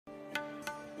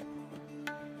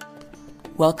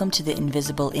Welcome to the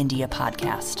Invisible India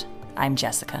podcast. I'm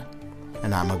Jessica.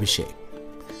 And I'm Abhishek.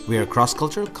 We are a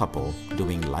cross-cultural couple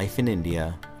doing life in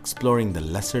India, exploring the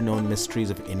lesser-known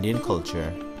mysteries of Indian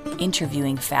culture,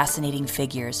 Interviewing fascinating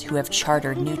figures who have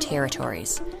chartered new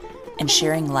territories, and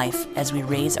sharing life as we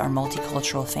raise our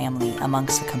multicultural family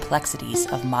amongst the complexities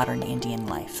of modern Indian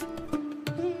life.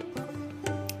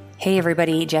 Hey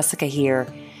everybody, Jessica here.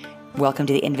 Welcome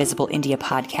to the Invisible India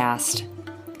podcast.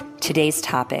 Today's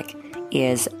topic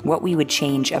is what we would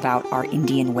change about our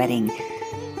Indian wedding.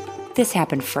 This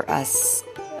happened for us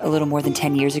a little more than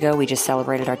 10 years ago. We just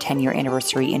celebrated our 10-year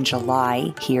anniversary in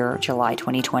July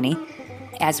 2020.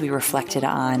 As we reflected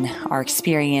on our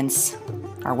experience,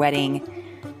 our wedding,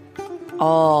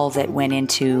 all that went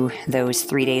into those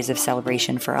 3 days of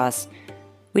celebration for us,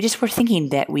 we just were thinking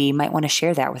that we might want to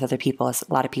share that with other people. As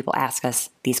a lot of people ask us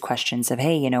these questions of,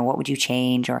 hey, what would you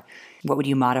change or what would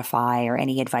you modify or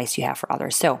any advice you have for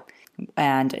others.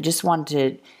 And I just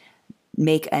wanted to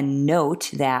make a note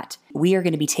that we are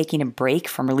going to be taking a break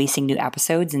from releasing new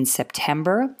episodes in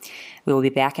September. We will be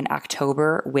back in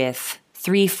October with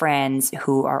 3 friends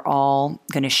who are all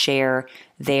going to share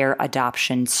their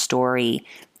adoption story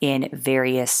in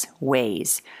various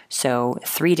ways. So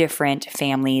 3 different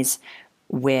families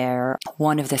where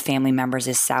one of the family members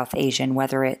is South Asian,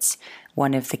 whether it's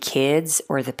one of the kids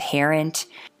or the parent.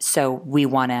 So we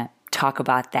want to talk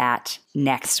about that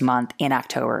next month in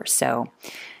October. So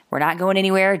we're not going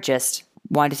anywhere, just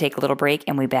wanted to take a little break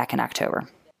and we'll be back in October.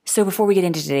 So before we get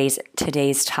into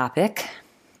today's topic, I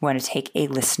want to take a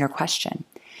listener question.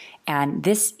 And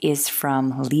this is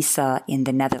from Lisa in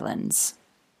the Netherlands.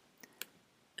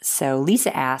 So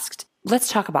Lisa asked, let's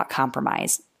talk about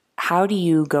compromise. How do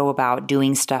you go about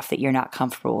doing stuff that you're not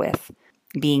comfortable with,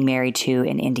 being married to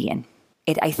an Indian?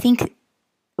 I think,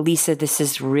 Lisa, this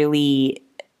is really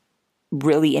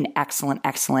an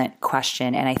excellent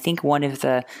question. And I think one of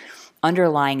the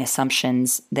underlying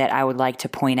assumptions that I would like to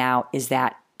point out is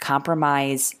that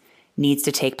compromise needs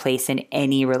to take place in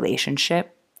any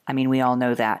relationship. I mean, we all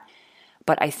know that.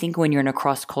 But I think when you're in a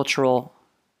cross-cultural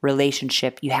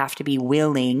relationship, you have to be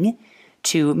willing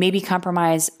to maybe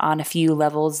compromise on a few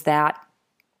levels that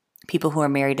people who are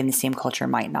married in the same culture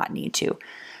might not need to.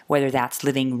 Whether that's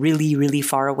living really, really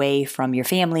far away from your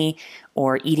family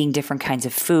or eating different kinds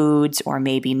of foods or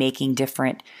maybe making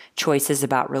different choices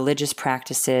about religious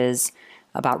practices,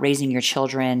 about raising your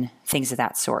children, things of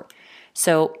that sort.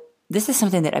 So this is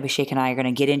something that Abhishek and I are going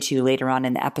to get into later on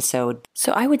in the episode.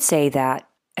 So I would say that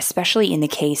especially in the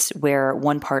case where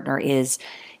one partner is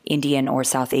Indian or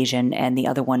South Asian and the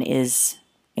other one is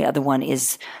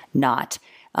not,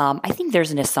 I think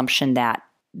there's an assumption that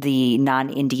the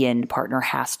non-Indian partner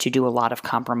has to do a lot of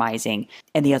compromising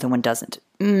and the other one doesn't.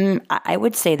 I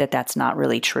would say that that's not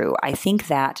really true. I think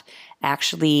that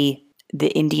actually the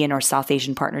Indian or South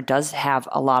Asian partner does have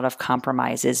a lot of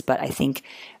compromises, but I think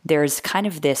there's kind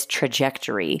of this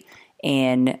trajectory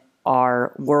in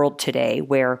our world today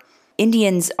where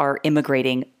Indians are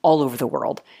immigrating all over the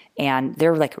world and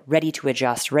they're like ready to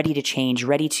adjust, ready to change,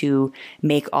 ready to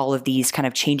make all of these kind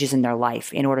of changes in their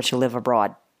life in order to live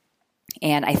abroad.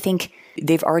 And I think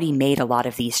they've already made a lot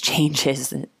of these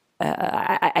changes.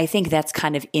 I think that's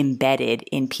kind of embedded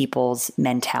in people's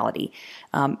mentality.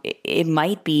 It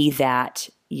might be that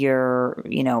your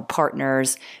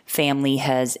partner's family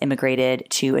has immigrated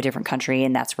to a different country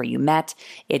and that's where you met.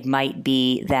 It might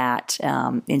be that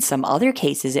in some other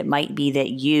cases, it might be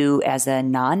that you as a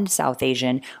non-South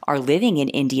Asian are living in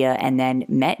India and then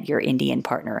met your Indian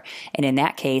partner. And in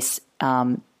that case,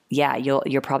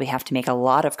 you'll probably have to make a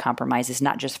lot of compromises,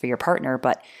 not just for your partner,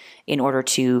 but in order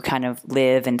to kind of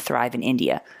live and thrive in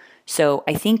India. So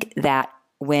I think that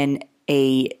when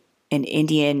an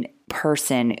Indian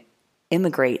person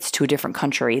immigrates to a different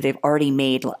country, they've already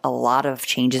made a lot of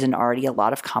changes and already a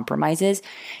lot of compromises.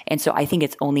 And so I think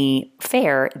it's only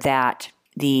fair that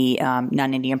the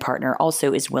non-Indian partner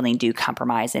also is willing to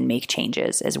compromise and make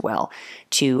changes as well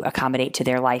to accommodate to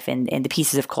their life and the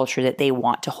pieces of culture that they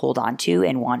want to hold on to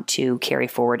and want to carry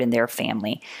forward in their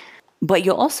family. But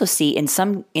you'll also see in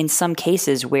some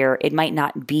cases where it might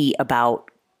not be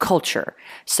about culture.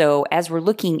 So as we're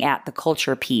looking at the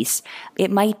culture piece,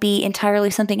 it might be entirely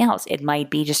something else. It might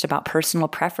be just about personal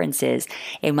preferences.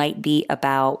 It might be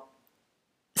about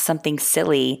something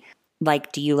silly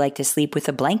like, do you like to sleep with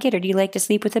a blanket or do you like to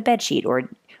sleep with a bed sheet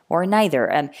or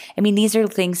neither? I mean, these are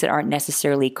things that aren't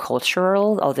necessarily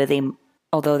cultural,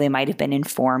 although they might have been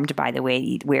informed by the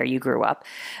way where you grew up,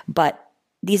 but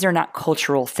these are not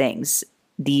cultural things.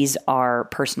 These are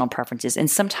personal preferences.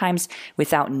 And sometimes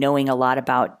without knowing a lot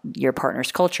about your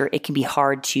partner's culture, it can be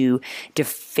hard to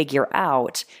figure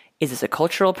out is this a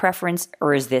cultural preference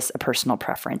or is this a personal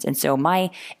preference? And so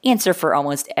my answer for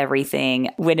almost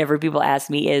everything whenever people ask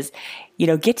me is,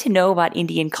 get to know about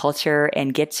Indian culture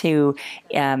and get to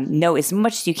know as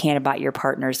much as you can about your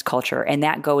partner's culture. And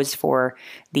that goes for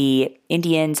the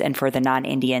Indians and for the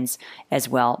non-Indians as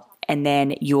well. And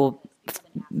then you'll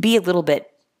be a little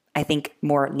bit, I think,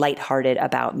 more lighthearted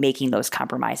about making those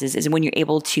compromises is when you're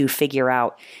able to figure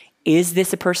out, is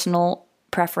this a personal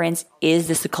preference? Is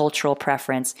this a cultural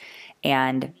preference?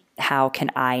 And how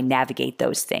can I navigate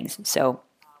those things? So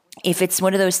if it's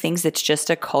one of those things that's just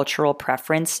a cultural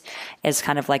preference as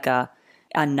kind of like a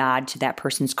nod to that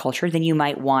person's culture, then you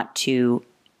might want to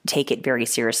take it very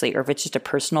seriously. Or if it's just a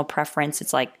personal preference,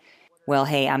 it's like, well,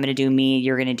 hey, I'm going to do me,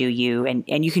 you're going to do you. And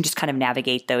you can just kind of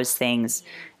navigate those things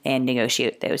and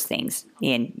negotiate those things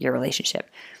in your relationship.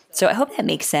 So I hope that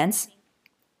makes sense.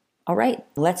 All right,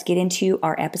 let's get into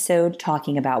our episode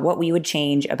talking about what we would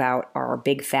change about our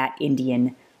big fat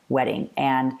Indian wedding.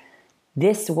 And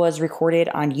this was recorded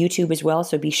on YouTube as well,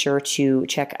 so be sure to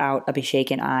check out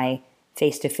Abhishek and I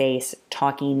face-to-face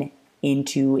talking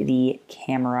into the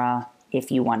camera if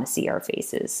you want to see our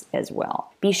faces as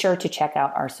well. Be sure to check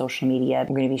out our social media.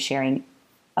 We're going to be sharing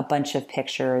a bunch of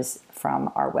pictures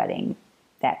from our wedding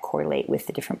that correlate with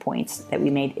the different points that we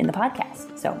made in the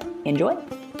podcast. So enjoy.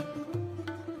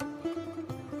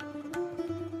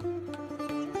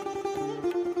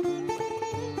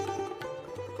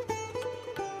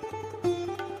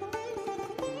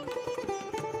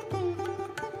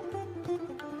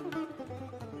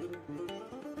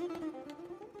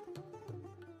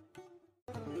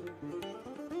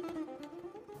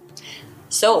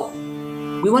 So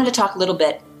we wanted to talk a little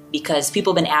bit because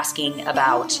people have been asking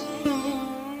about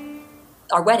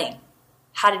our wedding.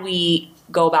 How did we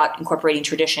go about incorporating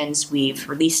traditions? We've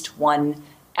released one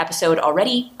episode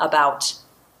already about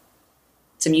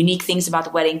some unique things about the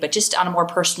wedding, but just on a more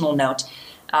personal note,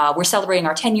 we're celebrating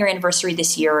our 10-year anniversary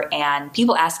this year, and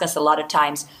people ask us a lot of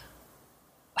times,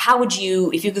 how would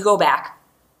you, if you could go back,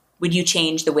 would you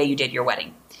change the way you did your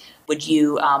wedding? Would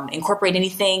you incorporate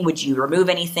anything? Would you remove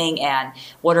anything? And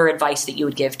what are advice that you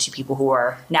would give to people who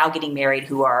are now getting married,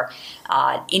 who are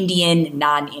Indian,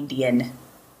 non-Indian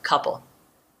couple?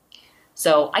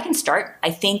 So I can start.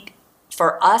 I think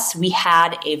for us, we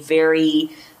had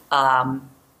we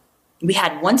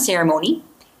had one ceremony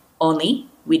only.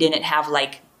 We didn't have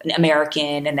like an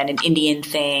American and then an Indian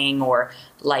thing, or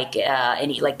like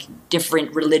any like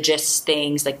different religious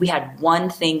things. Like we had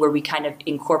one thing where we kind of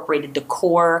incorporated the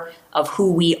core of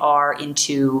who we are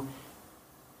into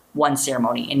one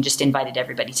ceremony and just invited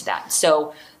everybody to that.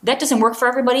 So that doesn't work for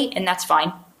everybody, and that's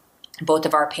fine. Both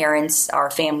of our parents,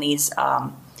 our families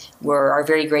are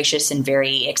very gracious and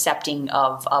very accepting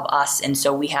of us. And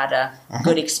so we had a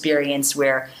good experience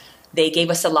where they gave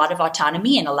us a lot of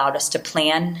autonomy and allowed us to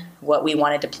plan what we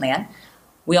wanted to plan.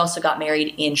 We also got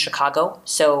married in Chicago,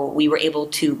 so we were able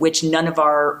to, which none of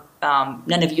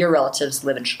your relatives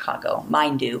live in Chicago.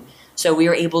 Mine do. So we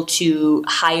were able to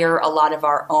hire a lot of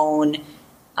our own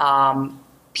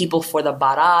people for the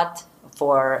Bharat.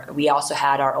 We also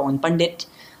had our own Pandit,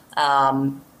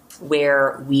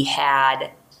 where we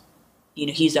had,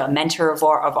 he's a mentor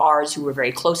of ours who we're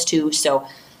very close to. So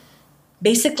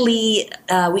basically,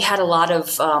 we had a lot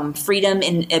of freedom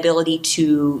and ability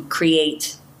to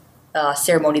create a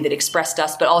ceremony that expressed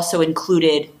us, but also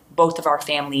included both of our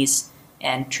families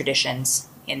and traditions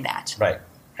in that. Right.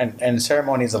 And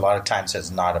ceremonies a lot of times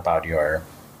is not about your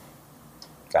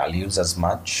values as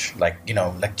much. Like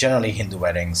generally Hindu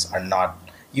weddings are not,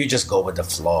 you just go with the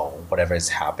flow, whatever is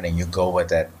happening, you go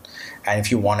with it. And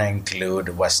if you want to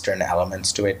include Western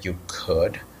elements to it, you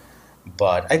could.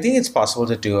 But I think it's possible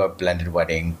to do a blended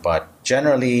wedding, but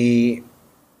generally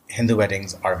Hindu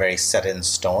weddings are very set in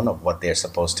stone of what they're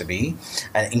supposed to be,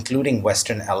 and including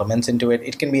Western elements into it.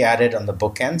 It can be added on the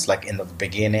bookends, like in the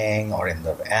beginning or in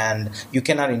the end. You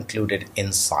cannot include it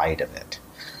inside of it,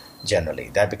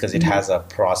 generally. That because it has a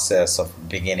process of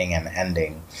beginning and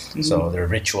ending. Mm-hmm. So there are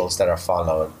rituals that are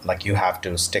followed. Like you have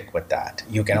to stick with that.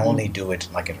 You can only do it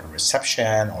like at a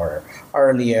reception or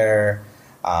earlier.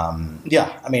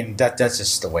 That's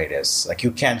just the way it is. Like you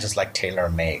can't just like tailor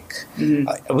make.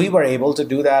 Mm-hmm. We were able to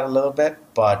do that a little bit,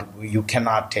 but you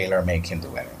cannot tailor make Hindu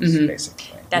weddings. Mm-hmm.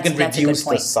 Basically, you can reduce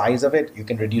the size of it. You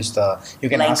can reduce you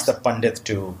can length. Ask the pandit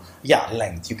to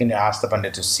length. You can ask the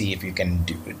pandit to see if you can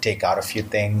take out a few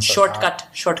things.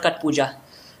 Shortcut puja.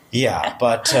 Yeah,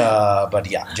 but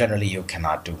generally you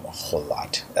cannot do a whole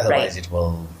lot. Otherwise, It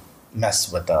will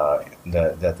mess with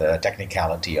the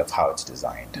technicality of how it's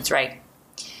designed. That's right.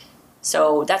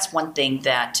 So that's one thing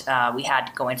that we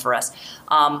had going for us.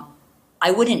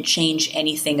 I wouldn't change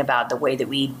anything about the way that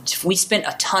we spent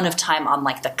a ton of time on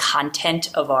like the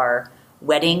content of our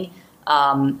wedding.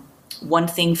 One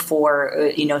thing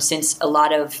for, since a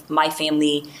lot of my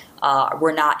family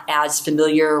were not as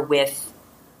familiar with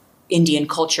Indian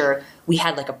culture, we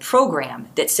had like a program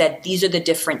that said these are the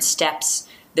different steps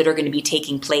that are going to be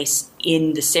taking place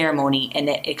in the ceremony, and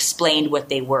it explained what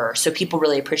they were. So people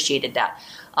really appreciated that.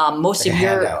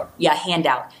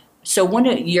 Handout. So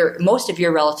most of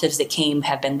your relatives that came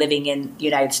have been living in the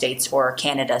United States or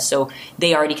Canada, so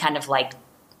they already kind of like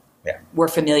were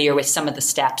familiar with some of the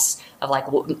steps of like,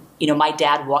 my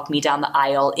dad walked me down the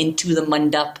aisle into the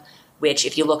mandap, which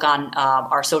if you look on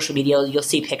our social media, you'll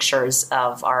see pictures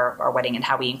of our wedding and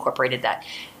how we incorporated that.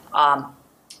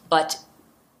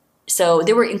 So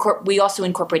we also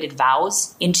incorporated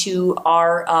vows into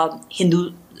our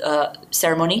Hindu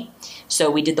ceremony. So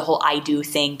we did the whole I do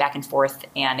thing back and forth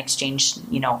and exchanged,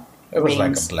 It was rings.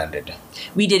 like a blended.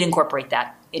 We did incorporate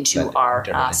that into our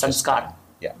samskar.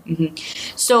 Yeah. Mm-hmm.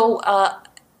 So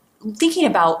thinking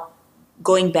about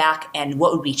going back and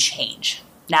what would we change?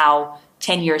 Now,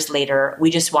 10 years later,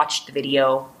 we just watched the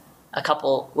video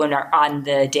on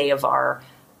the day of our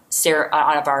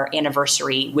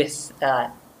anniversary with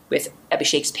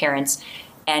Abhishek's parents,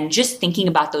 and just thinking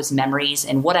about those memories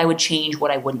and what I would change, what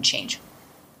I wouldn't change.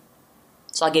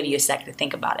 So I'll give you a second to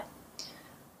think about it.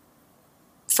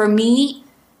 For me,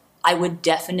 I would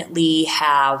definitely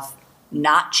have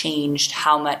not changed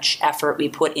how much effort we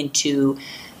put into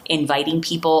inviting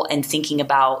people and thinking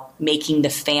about making the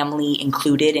family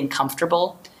included and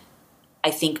comfortable.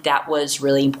 I think that was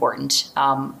really important.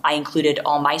 I included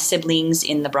all my siblings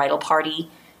in the bridal party.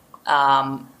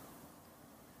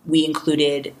 We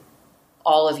included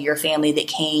all of your family that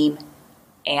came,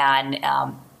 and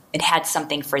it had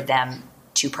something for them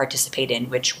to participate in,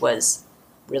 which was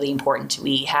really important.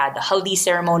 We had the haldi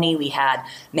ceremony, we had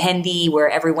mehendi, where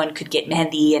everyone could get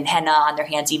mehendi and henna on their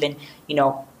hands, even,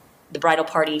 the bridal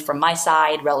party from my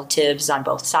side, relatives on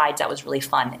both sides. That was really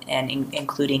fun, and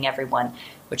including everyone,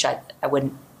 which I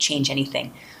wouldn't change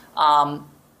anything.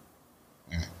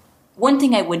 One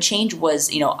thing I would change was,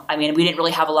 we didn't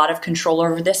really have a lot of control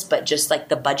over this, but just like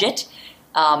the budget.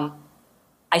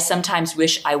 I sometimes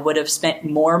wish I would have spent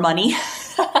more money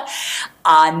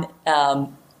on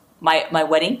my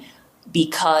wedding,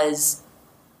 because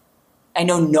I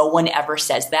know no one ever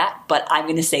says that, but I'm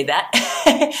going to say that.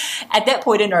 At that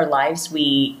point in our lives,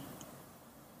 we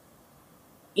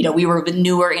were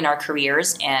newer in our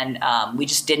careers, and we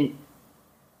just didn't,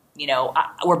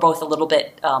 we're both a little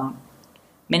bit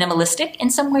minimalistic in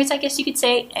some ways, I guess you could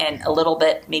say, and a little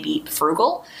bit maybe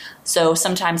frugal. So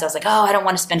sometimes I was like, oh, I don't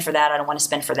want to spend for that. I don't want to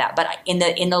spend for that. But in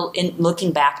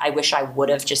looking back, I wish I would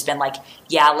have just been like,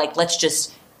 let's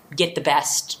just get the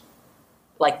best.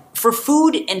 Like for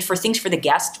food and for things for the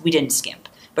guest, we didn't skimp.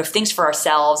 But for things for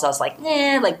ourselves, I was like,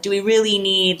 do we really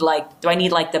need do I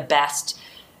need the best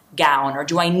gown, or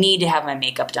do I need to have my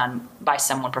makeup done by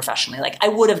someone professionally? I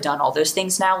would have done all those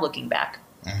things now looking back.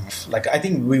 Mm-hmm. I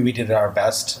think we did our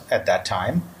best at that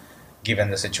time,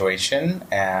 given the situation,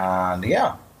 and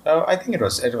so I think it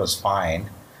was fine.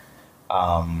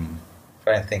 Trying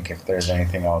to think if there's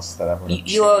anything else that I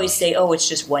would. You always say, "Oh, it's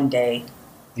just one day."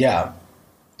 Yeah,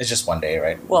 it's just one day,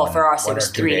 right? Well, for us, it was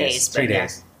 3 days. 3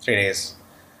 days. 3 days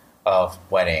of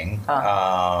wedding.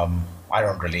 I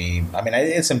don't really.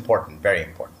 It's important, very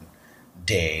important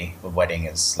day. The wedding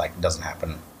is doesn't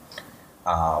happen.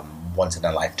 Once in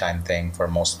a lifetime thing for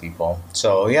most people.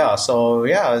 So it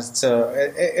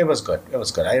was good. It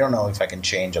was good. I don't know if I can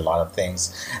change a lot of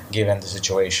things given the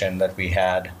situation that we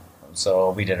had.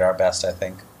 So we did our best, I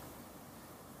think.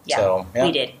 Yeah.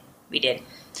 We did.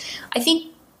 I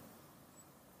think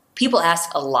people ask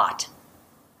a lot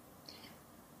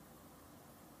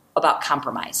about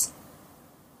compromise.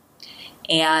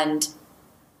 And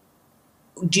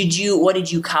what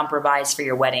did you compromise for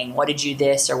your wedding? What did you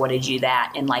this or what did you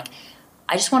that? And I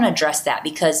just want to address that,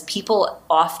 because people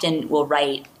often will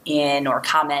write in or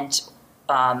comment,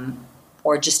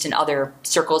 or just in other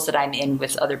circles that I'm in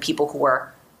with other people who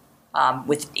are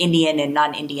with Indian and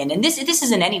non-Indian. And this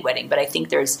isn't any wedding, but I think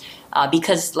there's,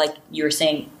 because like you were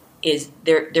saying, is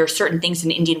there are certain things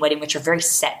in an Indian wedding which are very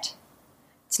set.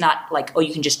 It's not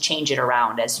you can just change it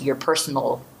around as your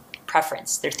personal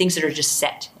preference. There are things that are just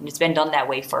set, and it's been done that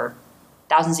way for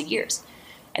thousands of years.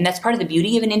 And that's part of the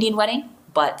beauty of an Indian wedding,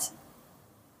 but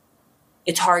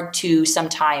it's hard to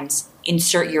sometimes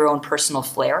insert your own personal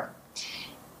flair,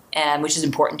 which is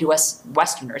important to us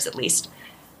Westerners at least.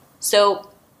 So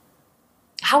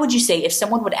how would you say, if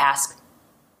someone would ask,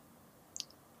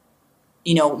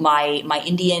 my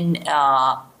Indian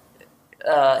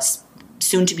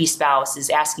soon-to-be spouse is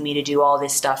asking me to do all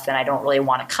this stuff and I don't really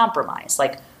want to compromise.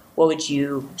 Like, what would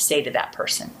you say to that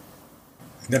person?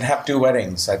 Then have two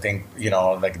weddings. I think,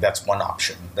 like that's one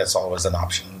option. That's always an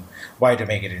option. Why to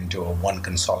make it into a one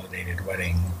consolidated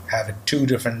wedding? Have it two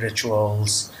different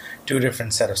rituals, two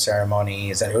different set of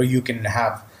ceremonies, or you can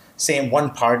have same one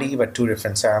party but two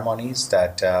different ceremonies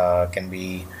that can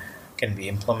be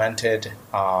implemented.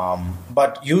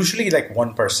 But usually, like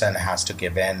one person has to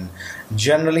give in.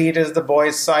 Generally, it is the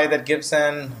boys' side that gives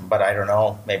in, but I don't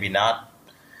know, maybe not.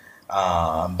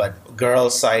 But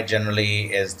girls' side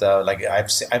generally is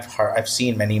I've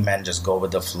seen many men just go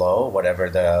with the flow,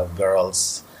 whatever the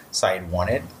girls' side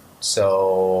wanted.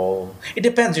 So it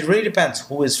depends. It really depends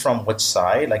who is from which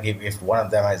side. Like if one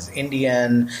of them is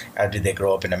Indian, did they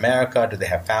grow up in America? Do they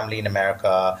have family in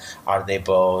America? Are they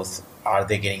both? Are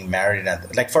they getting married?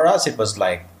 Like for us, it was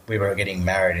like we were getting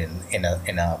married in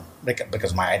a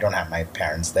because I don't have my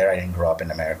parents there. I didn't grow up in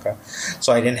America,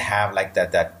 so I didn't have like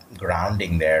that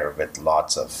grounding there with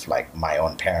lots of like my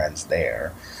own parents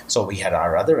there. So we had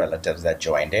our other relatives that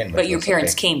joined in. But your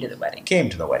parents came to the wedding. Came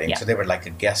to the wedding, yeah. So they were like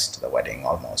a guest to the wedding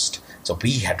almost. So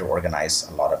we had to organize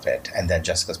a lot of it, and then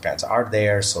Jessica's parents are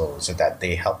there, so that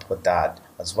they helped with that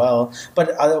as well.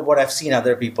 But what I've seen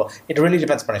other people, it really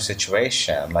depends upon your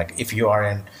situation. Like if you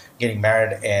are getting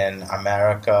married in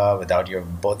America without your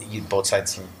both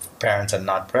sides of parents are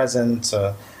not present,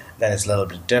 then it's a little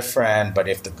bit different. But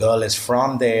if the girl is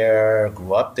from there,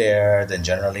 grew up there, then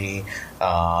generally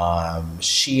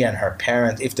she and her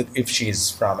parents, if she's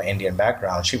from Indian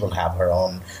background, she will have her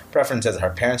own preferences.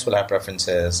 Her parents will have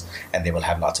preferences, and they will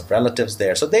have lots of relatives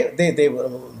there. So they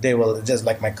will just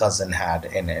like my cousin had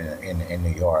in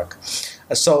New York.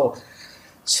 So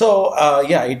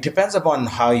it depends upon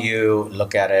how you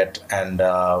look at it and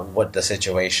what the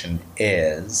situation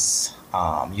is.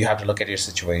 You have to look at your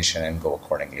situation and go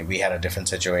accordingly. We had a different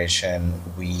situation.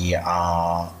 We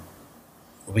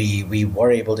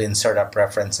were able to insert our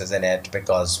preferences in it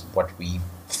because what we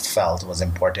felt was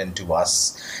important to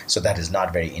us. So that is not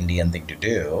a very Indian thing to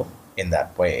do in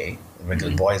that way.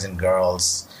 Because boys and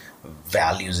girls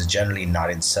values is generally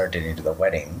not inserted into the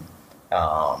wedding.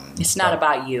 It's not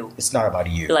about you. It's not about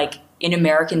you. Like in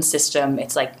American system,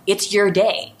 it's like it's your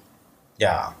day.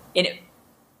 Yeah.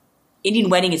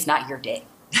 Indian wedding is not your day.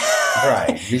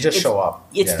 Right. You just show up.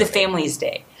 It's the family's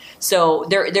day. So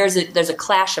there's a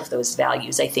clash of those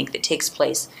values, I think, that takes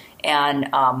place. And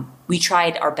we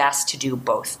tried our best to do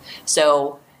both.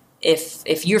 So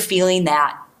if you're feeling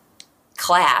that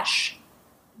clash,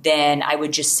 then I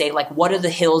would just say, like, what are the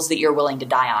hills that you're willing to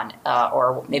die on?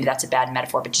 Or maybe that's a bad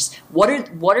metaphor, but just what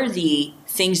are the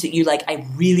things that you like, I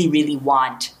really, really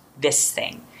want this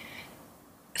thing.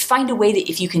 Find a way that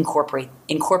if you can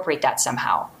incorporate that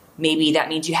somehow. Maybe that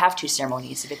means you have two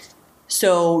ceremonies.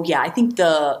 I think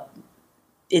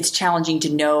it's challenging to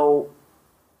know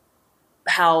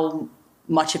how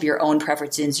much of your own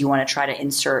preferences you want to try to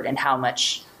insert and how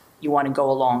much you want to go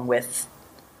along with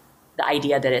the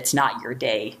idea that it's not your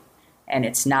day and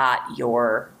it's not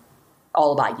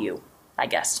all about you, I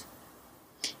guess.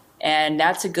 And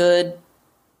that's a good,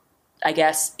 I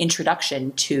guess,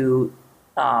 introduction to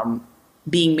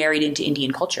being married into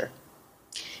Indian culture,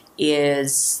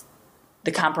 is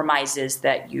the compromises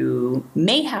that you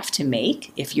may have to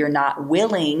make. If you're not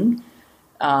willing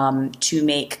to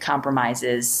make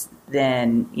compromises,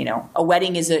 then, a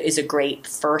wedding is a great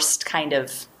first kind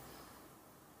of,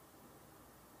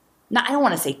 I don't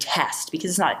want to say test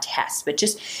because it's not a test, but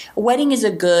just a wedding is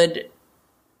it's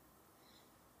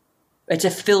a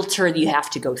filter that you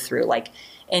have to go through. Like,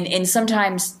 and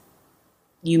sometimes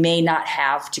you may not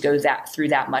have to go through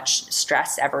that much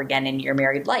stress ever again in your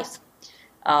married life.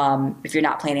 If you're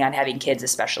not planning on having kids,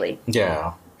 especially.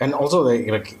 Yeah. And also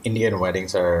like Indian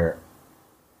weddings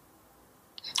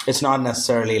it's not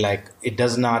necessarily it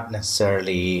does not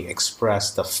necessarily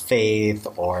express the faith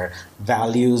or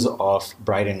values of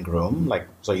bride and groom.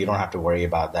 So you don't have to worry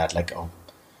about that.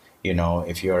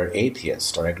 If you're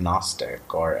atheist or agnostic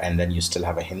and then you still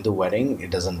have a Hindu wedding, it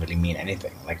doesn't really mean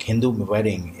anything. Like Hindu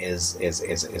wedding is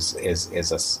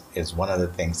one of the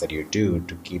things that you do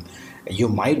to keep. You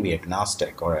might be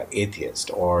agnostic or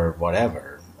atheist or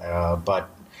whatever,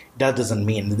 but that doesn't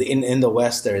mean in the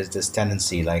West there is this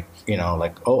tendency I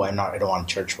don't want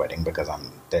church wedding because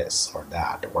I'm this or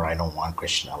that, or I don't want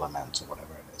Christian elements or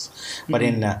whatever it is.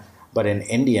 Mm-hmm. But in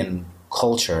Indian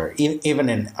culture, even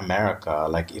in America,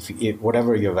 if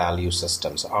whatever your value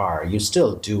systems are, you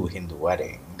still do Hindu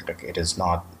wedding. It is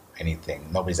not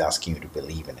anything. Nobody's asking you to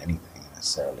believe in anything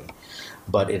necessarily,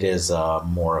 but it is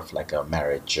more of like a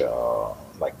marriage,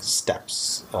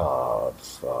 steps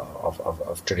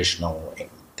of traditional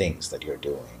things that you're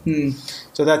doing.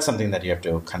 So that's something that you have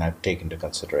to kind of take into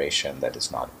consideration. That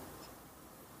is not.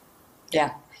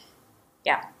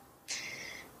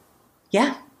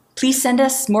 Yeah. Please send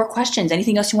us more questions.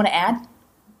 Anything else you want to add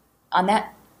on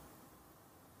that?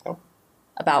 No.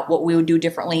 About what we would do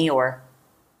differently or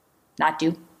not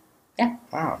do? Yeah.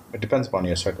 It depends upon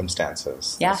your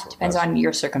circumstances. Yeah, depends on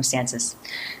your circumstances.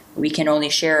 We can only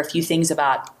share a few things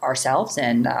about ourselves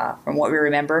and from what we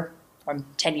remember from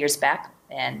 10 years back.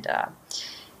 And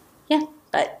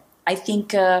but I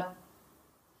think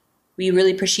we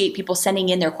really appreciate people sending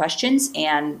in their questions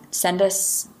and send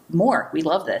us more. We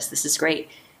love this. This is great.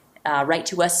 Write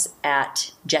to us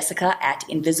at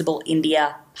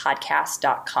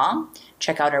jessica@invisibleindiapodcast.com.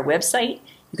 Check out our website.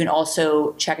 You can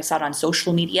also check us out on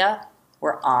social media.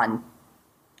 We're on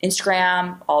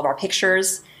Instagram, all of our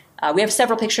pictures. We have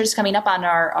several pictures coming up on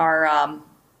our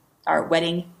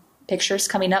wedding pictures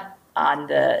coming up on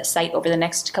the site over the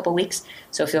next couple of weeks.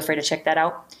 So feel free to check that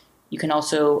out. You can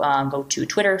also go to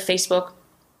Twitter, Facebook,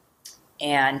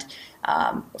 and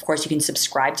of course you can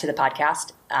subscribe to the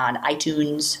podcast on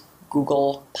iTunes,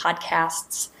 Google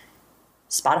Podcasts,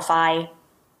 Spotify,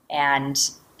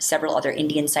 and several other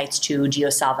Indian sites too,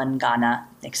 JioSaavn, Gaana,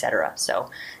 etc. So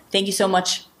thank you so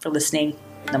much for listening.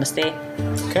 Namaste.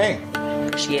 Okay.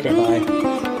 Appreciate it. Bye.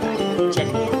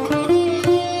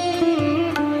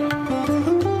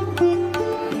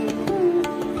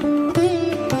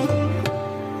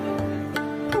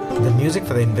 The music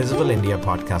for the Invisible India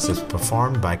podcast is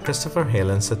performed by Christopher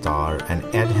Halen Sitar and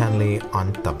Ed Hanley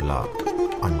on tabla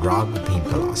on Rag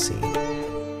Bhimpalasi.